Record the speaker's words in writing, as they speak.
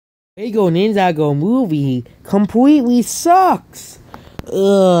Ninjago Ninjago movie completely sucks.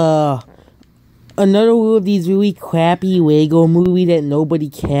 Ugh. Another one of these really crappy Lego movie that nobody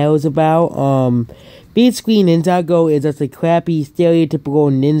cares about. Basically Ninjago is just a crappy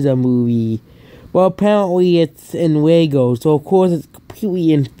stereotypical ninja movie. Well, apparently it's in Lego, so of course it's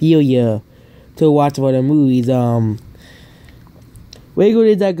completely inferior to watch other movies. Lego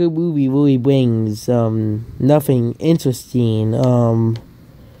Ninjago movie really brings nothing interesting.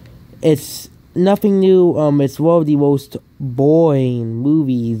 It's nothing new. It's one of the most boring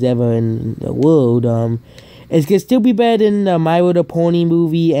movies ever in the world. It can still be better than the My Little Pony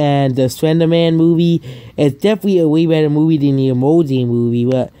movie and the Slender Man movie. It's definitely a way better movie than the Emoji movie,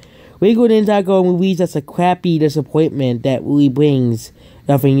 but Lego Ninjago movie is just a crappy disappointment that really brings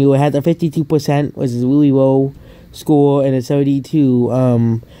nothing new. It has a 52%, which is a really low score, and a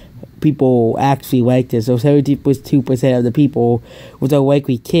 72%. People actually like this, so 72% of the people, which are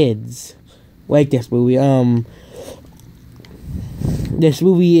likely kids, like this movie. This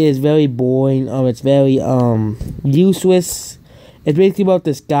movie is very boring. It's very useless. It's basically about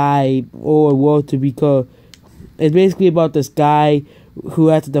this guy, it's basically about this guy who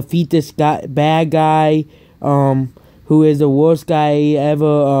has to defeat this bad guy, who is the worst guy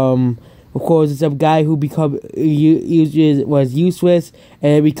ever. Of course, it's a guy who was useless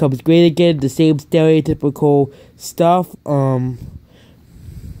and then becomes great again. The same stereotypical stuff.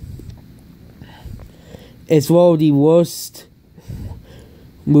 It's one of the worst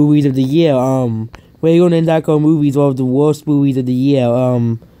movies of the year. Lego Ninjago movies are one of the worst movies of the year.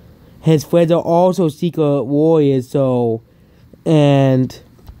 His friends are also secret warriors, and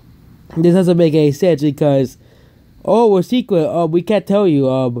this doesn't make any sense because, we're secret. We can't tell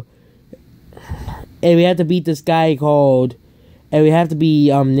you. And we have to beat this guy and we have to be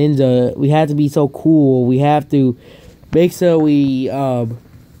ninja. We have to be so cool. We have to make sure we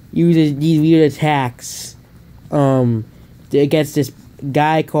use these weird attacks against this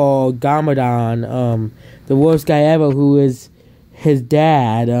guy called Gamadon, the worst guy ever, who is his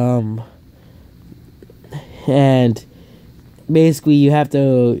dad. And basically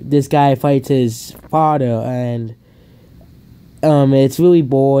this guy fights his father, and it's really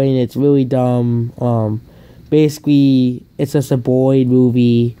boring, it's really dumb. Basically, it's just a boring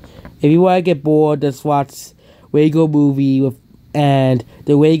movie. If you want to get bored, just watch Lego movie and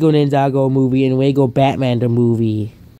the Lego Ninjago movie and Lego Batman the movie.